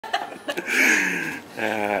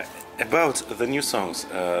About the new songs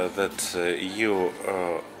that you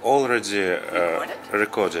already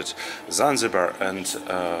recorded, Zanzibar, and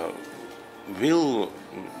will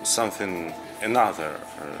something another,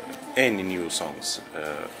 any new songs?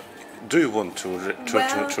 Do you want to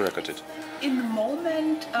record it? In the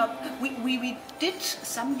moment, we did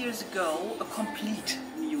some years ago a complete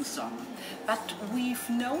new song, but we've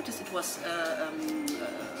noticed it was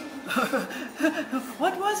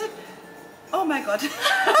what was it? Oh my God!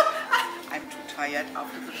 I'm too tired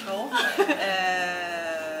after the show.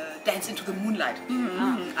 Dance into the Moonlight.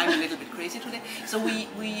 I'm a little bit crazy today. So we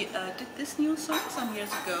did this new song some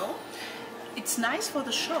years ago. It's nice for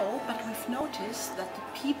the show, but we've noticed that the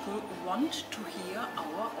people want to hear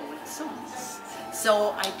our old songs.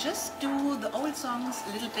 So I just do the old songs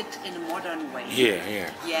a little bit in a modern way. Yeah.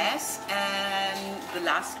 Yes, and the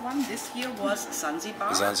last one this year was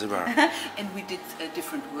Zanzibar. Zanzibar. And we did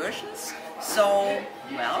different versions. So,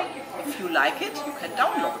 well, if you like it, you can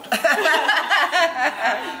download.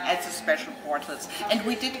 At the special portals. And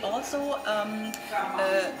we did also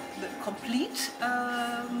the complete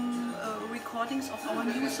recordings of our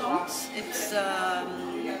new songs. It's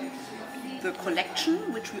the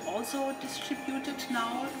collection, which we also distributed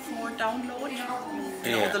now for download.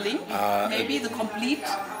 You know the link? Maybe the complete.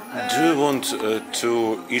 Do you want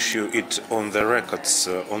to issue it on the records,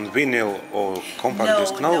 on vinyl or compact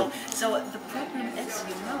disc? No. So the problem is,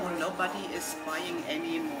 nobody is buying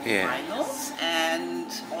any more vinyls,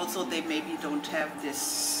 and also they maybe don't have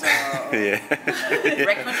this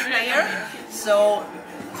record player. So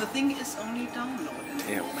the thing is only downloaded.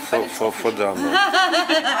 For download.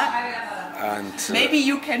 And maybe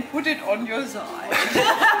you can put it on your side.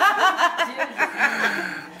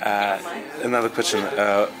 Another question: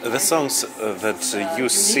 the songs that you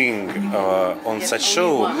sing on such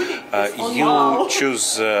show, you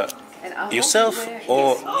choose yourself,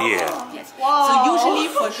 or Yes. So usually,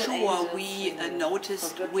 for sure, we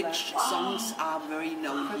noticed which songs are very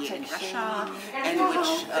known here in Russia and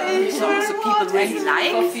which songs the people really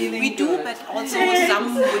like. We do, but also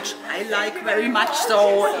some which I like very much. So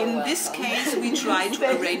in this case, we try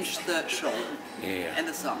to arrange the show and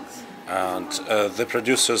the songs. And the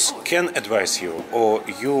producers can advise you, or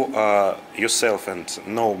you are yourself and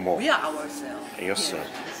know more? We are ourselves. Yourself.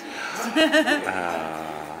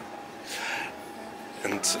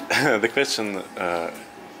 And the question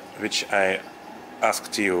which I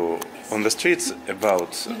asked you on the streets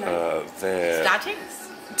about the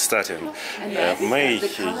starting, may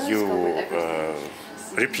you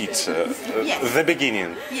repeat the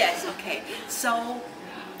beginning? Yes, okay. So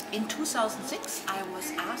in 2006 I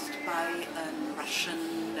was asked by a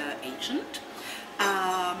Russian agent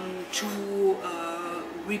to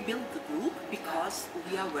rebuild the group because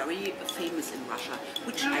we are very famous in Russia,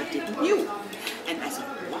 which I didn't knew. And I said,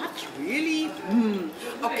 what, really?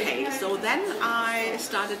 Okay, so then I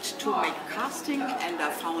started to make a casting and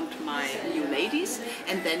I found my new ladies,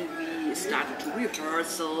 and then we started to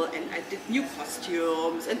rehearsal and I did new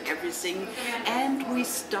costumes and everything, and we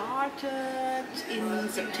started in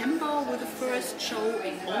September with the first show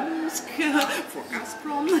in Arabesque for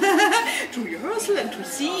Gazprom to rehearsal and to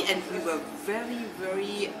see, and we were very,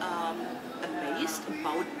 very amazed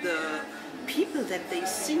about the people that they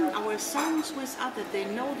sing our songs with others. They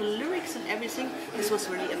know the lyrics and everything. This was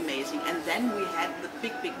really amazing. And then we had the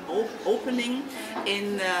big opening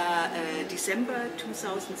in December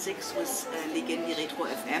 2006 with Legendi Retro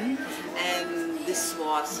FM, and this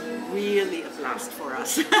was really a blast for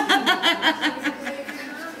us.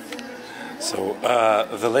 So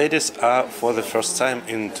the ladies are for the first time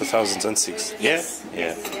in 2006. Yes.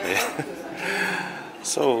 Yeah.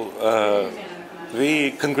 So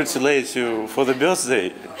we congratulate you for the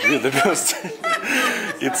birthday.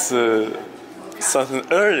 It's something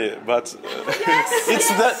early, but it's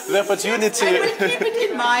the opportunity. I will keep it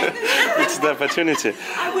in mind. It's the opportunity.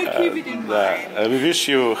 I will keep it in mind. We wish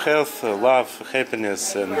you health, love,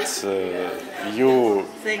 happiness, and you.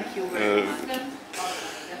 Thank you very much.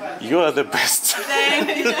 You are the best.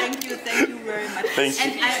 Thank you very much. Thank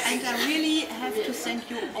you. And I really have to thank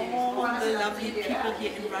you, all the lovely people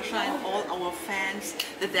here in Russia and all our fans,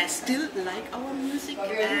 that they still like our music.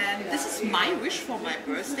 And this is my wish for my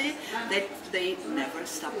birthday, that they never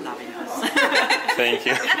stop loving us. Thank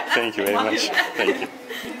you. Thank you very much. Thank you.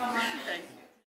 Thank you.